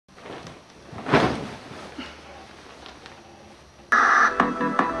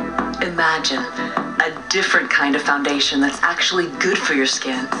Imagine a different kind of foundation that's actually good for your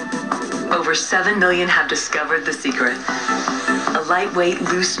skin. Over 7 million have discovered the secret. A lightweight,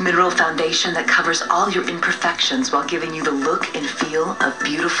 loose mineral foundation that covers all your imperfections while giving you the look and feel of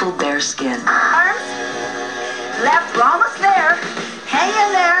beautiful bare skin. Arms, left, we're almost there. Hang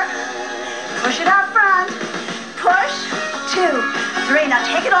in there. Push it out front. Push, 2, 3. Now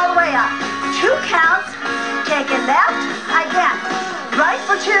take it all the way up. 2 counts. Take it left, again. Right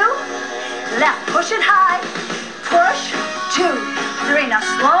for 2. Left, push it high. Push, 2, 3. Now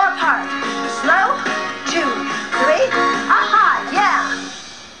slow apart. Slow, 2, 3. Aha, yeah.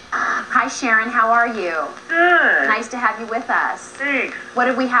 Hi, Sharon. How are you? Good. Nice to have you with us. Thanks. What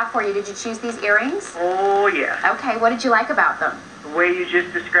did we have for you? Did you choose these earrings? Oh, yeah. Okay. What did you like about them? The way you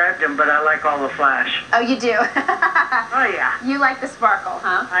just described them, but I like all the flash. Oh, you do? Oh, yeah. You like the sparkle,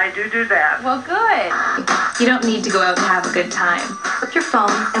 huh? I do that. Well, good. You don't need to go out to have a good time. Flip your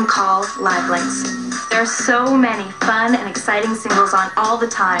phone and call LiveLinks. There are so many fun and exciting singles on all the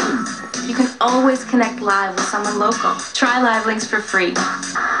time. You can always connect live with someone local. Try LiveLinks for free.